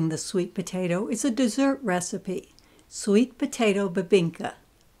using the sweet potato is a dessert recipe, sweet potato bebinka.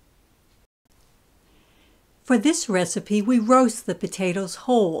 For this recipe, we roast the potatoes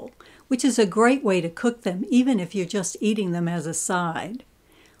whole, which is a great way to cook them even if you're just eating them as a side.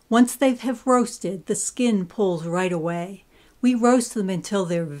 Once they have roasted, the skin pulls right away. We roast them until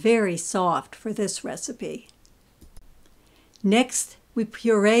they're very soft for this recipe. Next, we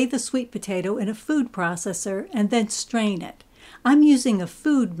puree the sweet potato in a food processor and then strain it. I'm using a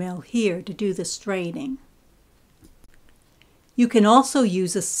food mill here to do the straining. You can also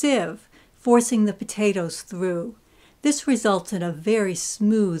use a sieve, forcing the potatoes through. This results in a very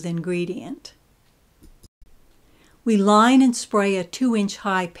smooth ingredient. We line and spray a 2-inch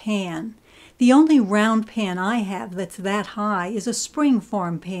high pan. The only round pan I have that's that high is a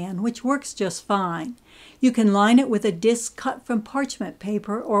spring-form pan, which works just fine. You can line it with a disc cut from parchment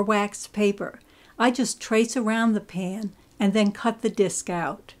paper or waxed paper. I just trace around the pan and then cut the disc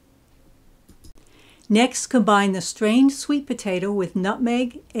out. Next, combine the strained sweet potato with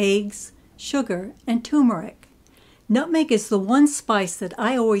nutmeg, eggs, sugar, and turmeric. Nutmeg is the one spice that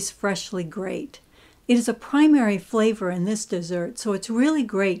I always freshly grate. It is a primary flavor in this dessert, so it's really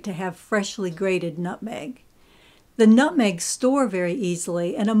great to have freshly grated nutmeg. The nutmegs store very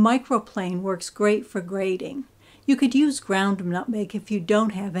easily, and a microplane works great for grating. You could use ground nutmeg if you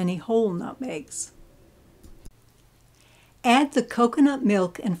don't have any whole nutmegs. Add the coconut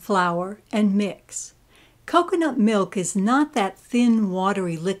milk and flour and mix. Coconut milk is not that thin,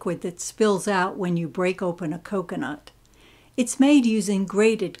 watery liquid that spills out when you break open a coconut. It's made using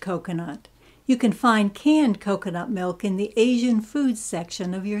grated coconut. You can find canned coconut milk in the Asian foods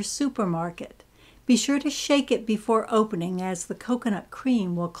section of your supermarket. Be sure to shake it before opening, as the coconut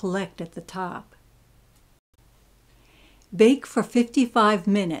cream will collect at the top. Bake for 55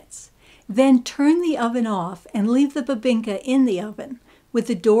 minutes. Then turn the oven off and leave the bebinca in the oven with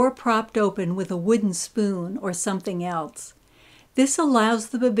the door propped open with a wooden spoon or something else. This allows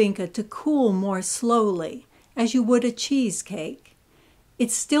the bebinca to cool more slowly, as you would a cheesecake.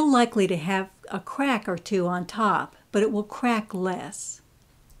 It's still likely to have a crack or two on top, but it will crack less.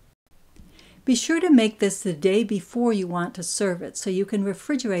 Be sure to make this the day before you want to serve it so you can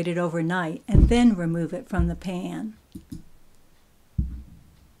refrigerate it overnight and then remove it from the pan.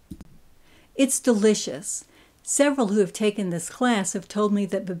 It's delicious. Several who have taken this class have told me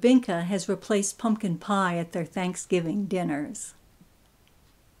that bebinca has replaced pumpkin pie at their Thanksgiving dinners.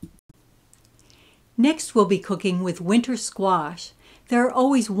 Next, we'll be cooking with winter squash. There are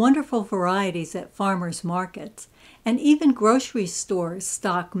always wonderful varieties at farmers' markets, and even grocery stores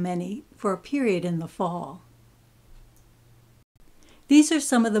stock many for a period in the fall. These are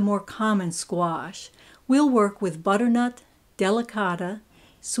some of the more common squash. We'll work with butternut, delicata,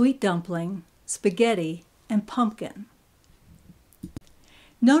 sweet dumpling, spaghetti, and pumpkin.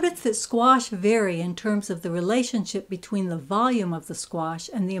 Notice that squash vary in terms of the relationship between the volume of the squash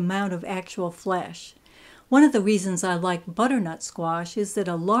and the amount of actual flesh. One of the reasons I like butternut squash is that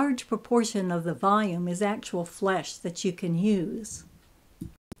a large proportion of the volume is actual flesh that you can use.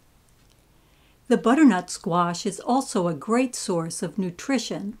 The butternut squash is also a great source of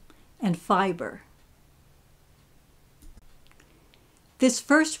nutrition and fiber. This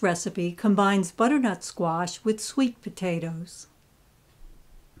first recipe combines butternut squash with sweet potatoes.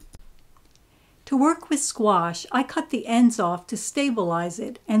 To work with squash, I cut the ends off to stabilize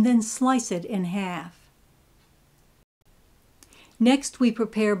it and then slice it in half. Next, we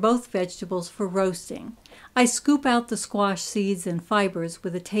prepare both vegetables for roasting. I scoop out the squash seeds and fibers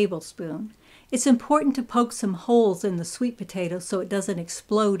with a tablespoon. It's important to poke some holes in the sweet potato so it doesn't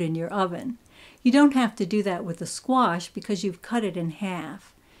explode in your oven. You don't have to do that with the squash because you've cut it in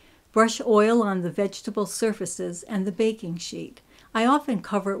half. Brush oil on the vegetable surfaces and the baking sheet. I often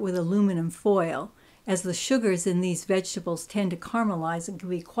cover it with aluminum foil, as the sugars in these vegetables tend to caramelize and can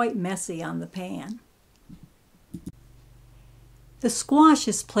be quite messy on the pan. The squash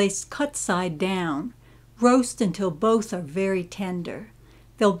is placed cut side down. Roast until both are very tender.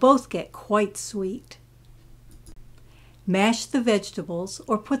 They'll both get quite sweet. Mash the vegetables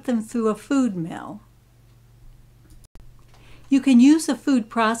or put them through a food mill. You can use a food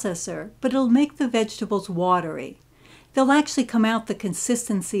processor, but it'll make the vegetables watery. They'll actually come out the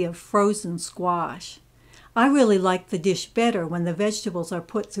consistency of frozen squash. I really like the dish better when the vegetables are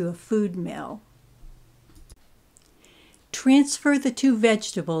put through a food mill. Transfer the two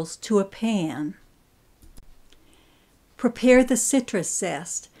vegetables to a pan. Prepare the citrus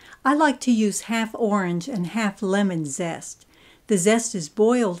zest. I like to use half orange and half lemon zest. The zest is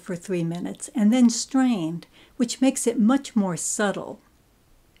boiled for 3 minutes and then strained, which makes it much more subtle.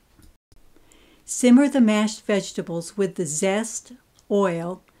 Simmer the mashed vegetables with the zest,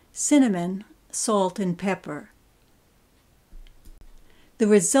 oil, cinnamon, salt, and pepper. The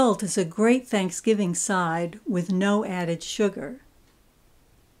result is a great Thanksgiving side with no added sugar.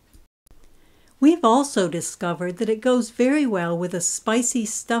 We've also discovered that it goes very well with a spicy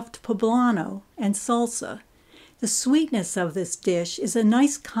stuffed poblano and salsa. The sweetness of this dish is a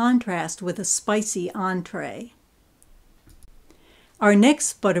nice contrast with a spicy entree. Our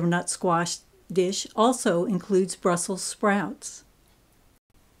next butternut squash dish also includes Brussels sprouts.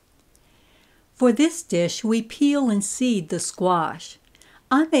 For this dish, we peel and seed the squash.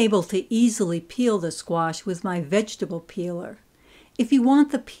 I'm able to easily peel the squash with my vegetable peeler. If you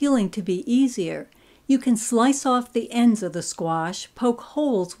want the peeling to be easier, you can slice off the ends of the squash, poke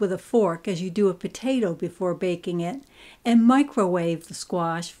holes with a fork as you do a potato before baking it, and microwave the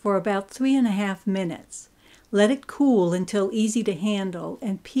squash for about 3.5 minutes. Let it cool until easy to handle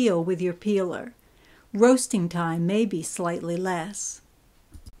and peel with your peeler. Roasting time may be slightly less.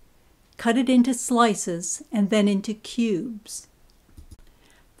 Cut it into slices and then into cubes.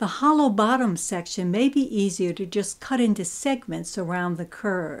 The hollow bottom section may be easier to just cut into segments around the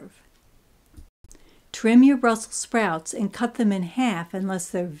curve. Trim your Brussels sprouts and cut them in half unless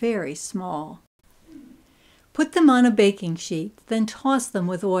they're very small. Put them on a baking sheet, then toss them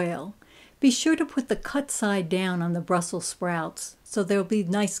with oil. Be sure to put the cut side down on the Brussels sprouts so there will be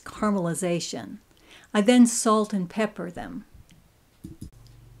nice caramelization. I then salt and pepper them.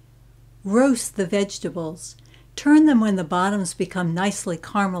 Roast the vegetables. Turn them when the bottoms become nicely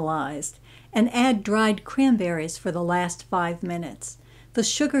caramelized, and add dried cranberries for the last 5 minutes. The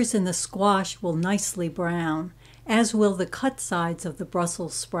sugars in the squash will nicely brown, as will the cut sides of the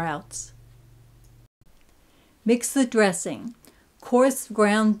Brussels sprouts. Mix the dressing. Coarse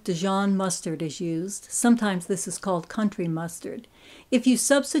ground Dijon mustard is used. Sometimes this is called country mustard. If you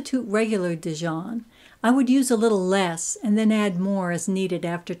substitute regular Dijon, I would use a little less and then add more as needed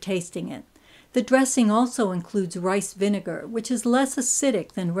after tasting it. The dressing also includes rice vinegar, which is less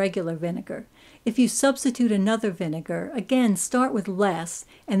acidic than regular vinegar. If you substitute another vinegar, again start with less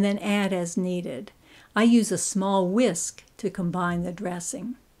and then add as needed. I use a small whisk to combine the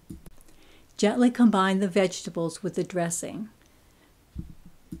dressing. Gently combine the vegetables with the dressing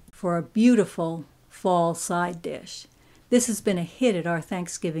for a beautiful fall side dish. This has been a hit at our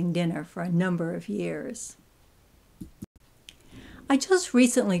Thanksgiving dinner for a number of years. I just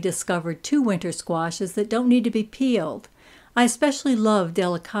recently discovered 2 winter squashes that don't need to be peeled. I especially love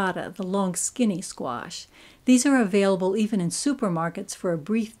delicata, the long skinny squash. These are available even in supermarkets for a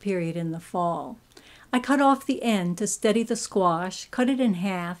brief period in the fall. I cut off the end to steady the squash, cut it in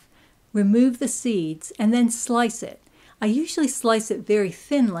half, remove the seeds, and then slice it. I usually slice it very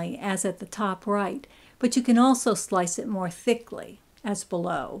thinly, as at the top right, but you can also slice it more thickly, as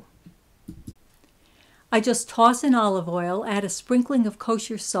below. I just toss in olive oil, add a sprinkling of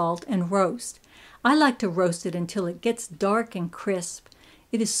kosher salt, and roast. I like to roast it until it gets dark and crisp.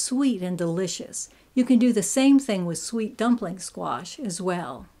 It is sweet and delicious. You can do the same thing with sweet dumpling squash as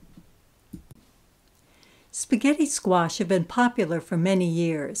well. Spaghetti squash have been popular for many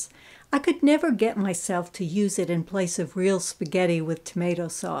years. I could never get myself to use it in place of real spaghetti with tomato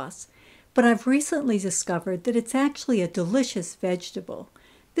sauce, but I've recently discovered that it's actually a delicious vegetable.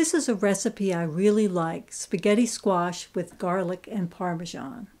 This is a recipe I really like, spaghetti squash with garlic and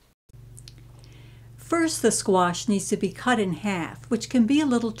Parmesan. First, the squash needs to be cut in half, which can be a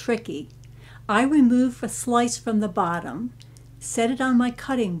little tricky. I remove a slice from the bottom, set it on my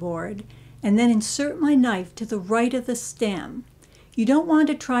cutting board, and then insert my knife to the right of the stem. You don't want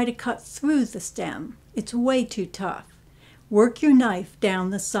to try to cut through the stem. It's way too tough. Work your knife down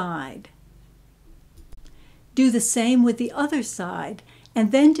the side. Do the same with the other side,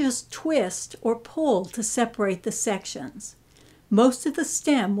 and then just twist or pull to separate the sections. Most of the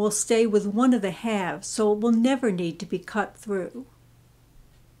stem will stay with one of the halves, so it will never need to be cut through.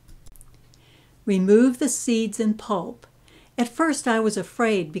 Remove the seeds and pulp. At first I was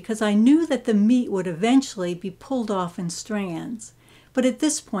afraid because I knew that the meat would eventually be pulled off in strands, but at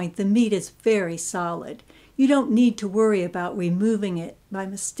this point the meat is very solid. You don't need to worry about removing it by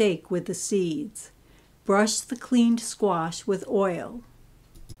mistake with the seeds. Brush the cleaned squash with oil.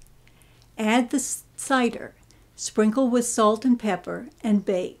 Add the cider, sprinkle with salt and pepper, and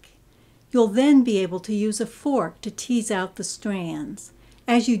bake. You'll then be able to use a fork to tease out the strands.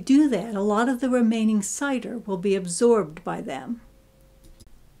 As you do that, a lot of the remaining cider will be absorbed by them.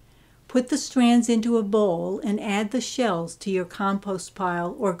 Put the strands into a bowl and add the shells to your compost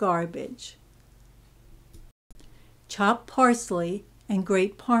pile or garbage. Chop parsley and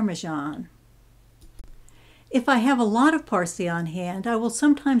grate Parmesan. If I have a lot of parsley on hand, I will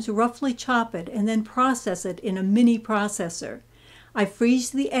sometimes roughly chop it and then process it in a mini processor. I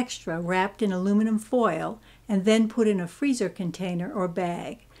freeze the extra wrapped in aluminum foil and then put in a freezer container or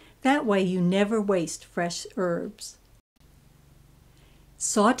bag. That way you never waste fresh herbs.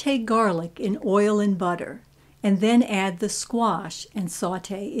 Sauté garlic in oil and butter, and then add the squash and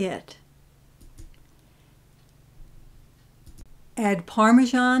sauté it. Add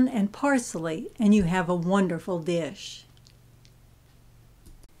Parmesan and parsley, and you have a wonderful dish.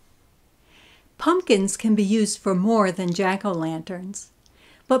 Pumpkins can be used for more than jack-o'-lanterns,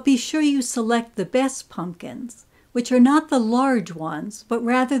 but be sure you select the best pumpkins, which are not the large ones, but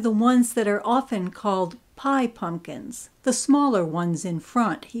rather the ones that are often called pie pumpkins, the smaller ones in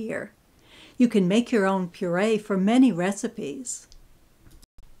front here. You can make your own puree for many recipes.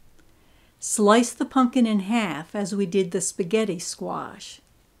 Slice the pumpkin in half as we did the spaghetti squash.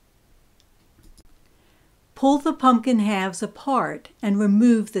 Pull the pumpkin halves apart and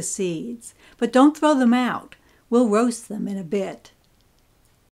remove the seeds, but don't throw them out. We'll roast them in a bit.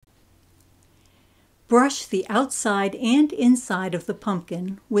 Brush the outside and inside of the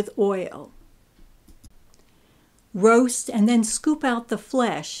pumpkin with oil. Roast and then scoop out the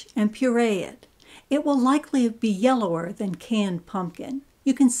flesh and puree it. It will likely be yellower than canned pumpkin.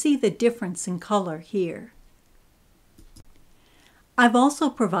 You can see the difference in color here. I've also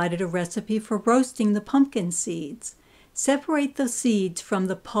provided a recipe for roasting the pumpkin seeds. Separate the seeds from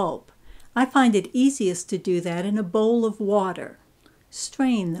the pulp. I find it easiest to do that in a bowl of water.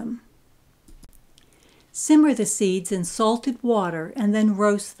 Strain them. Simmer the seeds in salted water and then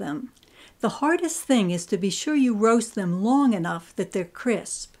roast them. The hardest thing is to be sure you roast them long enough that they're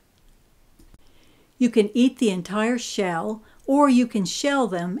crisp. You can eat the entire shell, or you can shell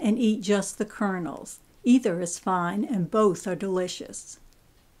them and eat just the kernels. Either is fine, and both are delicious.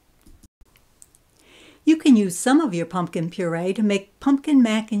 You can use some of your pumpkin puree to make pumpkin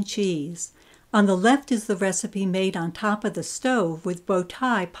mac and cheese. On the left is the recipe made on top of the stove with bow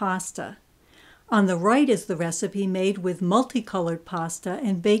tie pasta. On the right is the recipe made with multicolored pasta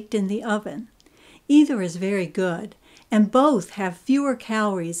and baked in the oven. Either is very good, and both have fewer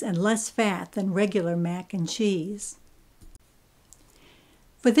calories and less fat than regular mac and cheese.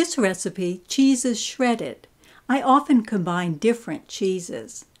 For this recipe, cheese is shredded. I often combine different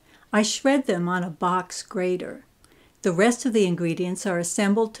cheeses. I shred them on a box grater. The rest of the ingredients are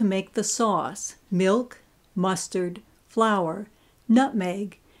assembled to make the sauce: milk, mustard, flour,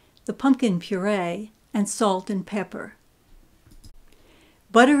 nutmeg, the pumpkin puree, and salt and pepper.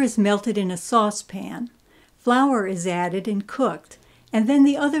 Butter is melted in a saucepan. Flour is added and cooked, and then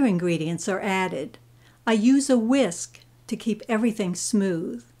the other ingredients are added. I use a whisk to keep everything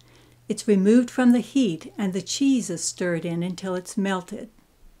smooth. It's removed from the heat and the cheese is stirred in until it's melted.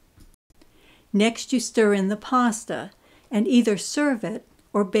 Next you stir in the pasta and either serve it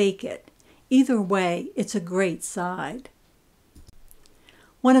or bake it. Either way, it's a great side.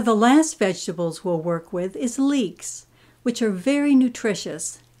 One of the last vegetables we'll work with is leeks, which are very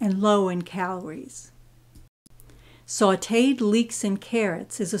nutritious and low in calories. Sautéed leeks and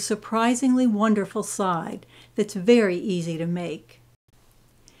carrots is a surprisingly wonderful side that's very easy to make.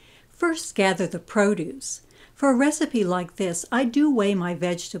 First, gather the produce. For a recipe like this, I do weigh my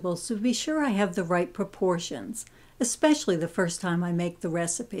vegetables to be sure I have the right proportions, especially the first time I make the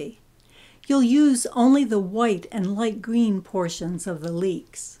recipe. You'll use only the white and light green portions of the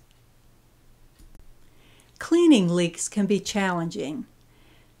leeks. Cleaning leeks can be challenging.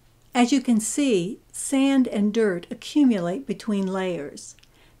 As you can see, sand and dirt accumulate between layers.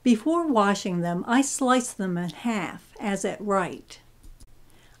 Before washing them, I slice them in half, as at right.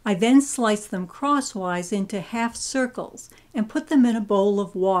 I then slice them crosswise into half circles and put them in a bowl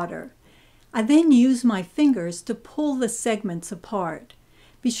of water. I then use my fingers to pull the segments apart.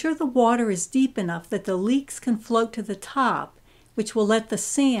 Be sure the water is deep enough that the leeks can float to the top, which will let the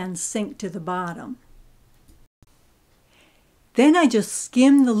sand sink to the bottom. Then I just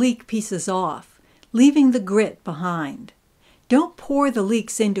skim the leek pieces off, leaving the grit behind. Don't pour the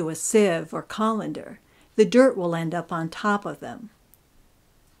leeks into a sieve or colander. The dirt will end up on top of them.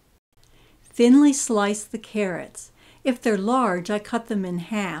 Thinly slice the carrots. If they're large, I cut them in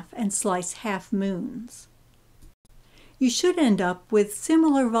half and slice half moons. You should end up with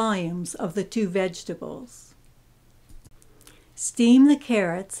similar volumes of the two vegetables. Steam the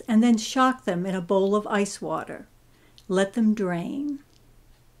carrots and then shock them in a bowl of ice water. Let them drain.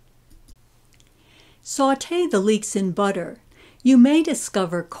 Sauté the leeks in butter. You may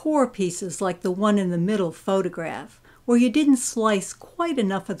discover core pieces like the one in the middle photograph, where you didn't slice quite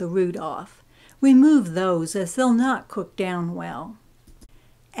enough of the root off. Remove those as they'll not cook down well.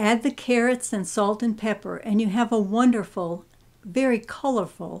 Add the carrots and salt and pepper and you have a wonderful, very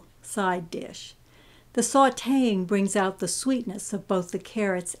colorful side dish. The sautéing brings out the sweetness of both the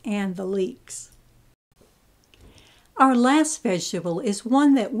carrots and the leeks. Our last vegetable is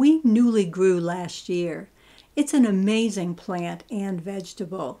one that we newly grew last year. It's an amazing plant and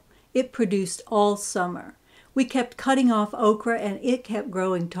vegetable. It produced all summer. We kept cutting off okra and it kept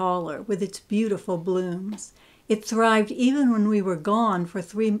growing taller with its beautiful blooms. It thrived even when we were gone for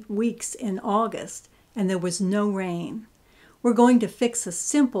 3 weeks in August and there was no rain. We're going to fix a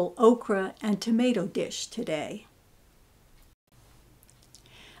simple okra and tomato dish today.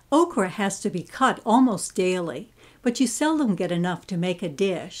 Okra has to be cut almost daily, but you seldom get enough to make a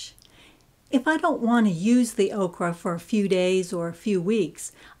dish. If I don't want to use the okra for a few days or a few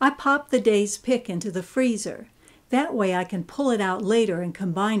weeks, I pop the day's pick into the freezer. That way I can pull it out later and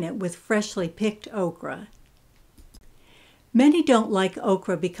combine it with freshly picked okra. Many don't like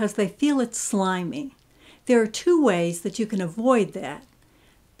okra because they feel it's slimy. There are 2 ways that you can avoid that: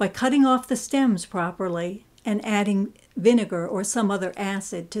 by cutting off the stems properly and adding vinegar or some other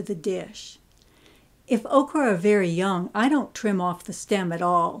acid to the dish. If okra are very young, I don't trim off the stem at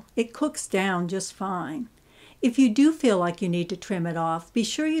all. It cooks down just fine. If you do feel like you need to trim it off, be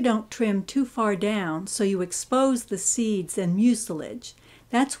sure you don't trim too far down so you expose the seeds and mucilage.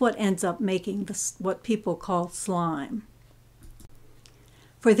 That's what ends up making what people call slime.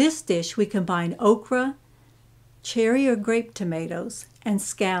 For this dish, we combine okra, cherry or grape tomatoes, and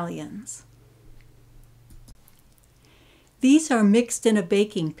scallions. These are mixed in a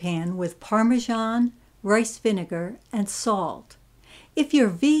baking pan with Parmesan, rice vinegar, and salt. If you're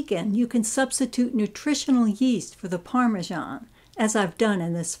vegan, you can substitute nutritional yeast for the Parmesan, as I've done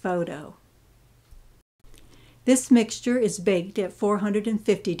in this photo. This mixture is baked at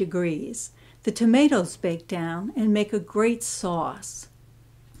 450 degrees. The tomatoes bake down and make a great sauce.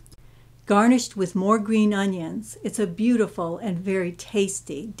 Garnished with more green onions, it's a beautiful and very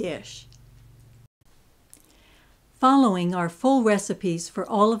tasty dish. Following are full recipes for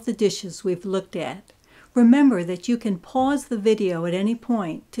all of the dishes we've looked at. Remember that you can pause the video at any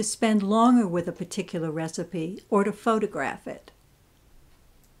point to spend longer with a particular recipe or to photograph it.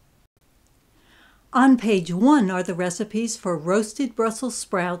 On page 1 are the recipes for roasted Brussels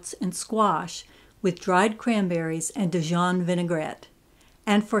sprouts and squash with dried cranberries and Dijon vinaigrette,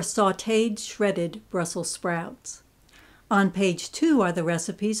 and for sautéed shredded Brussels sprouts. On page 2 are the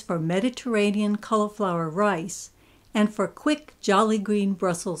recipes for Mediterranean cauliflower rice and for quick jolly green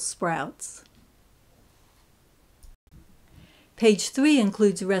Brussels sprouts. Page 3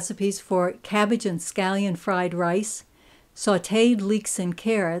 includes recipes for cabbage and scallion fried rice, sautéed leeks and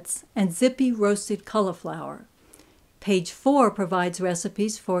carrots, and zippy roasted cauliflower. Page 4 provides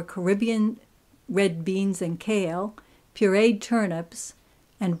recipes for Caribbean red beans and kale, pureed turnips,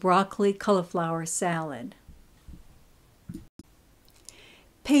 and broccoli cauliflower salad.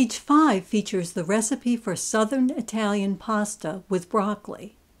 Page 5 features the recipe for Southern Italian pasta with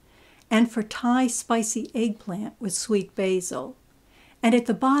broccoli, and for Thai spicy eggplant with sweet basil. And at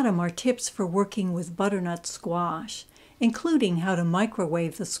the bottom are tips for working with butternut squash, including how to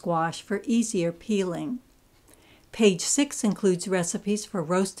microwave the squash for easier peeling. Page 6 includes recipes for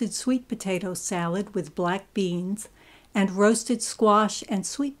roasted sweet potato salad with black beans and roasted squash and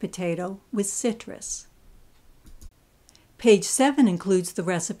sweet potato with citrus. Page 7 includes the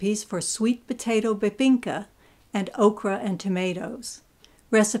recipes for sweet potato bebinca and okra and tomatoes.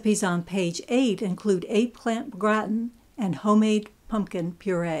 Recipes on page 8 include eggplant gratin and homemade pumpkin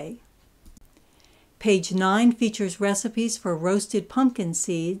puree. Page 9 features recipes for roasted pumpkin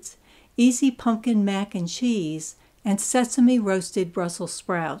seeds, easy pumpkin mac and cheese, and sesame roasted Brussels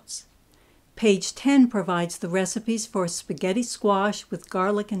sprouts. Page 10 provides the recipes for spaghetti squash with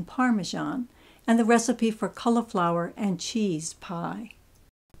garlic and Parmesan, and the recipe for cauliflower and cheese pie.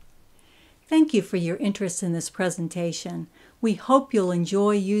 Thank you for your interest in this presentation. We hope you'll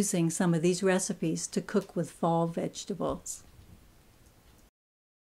enjoy using some of these recipes to cook with fall vegetables.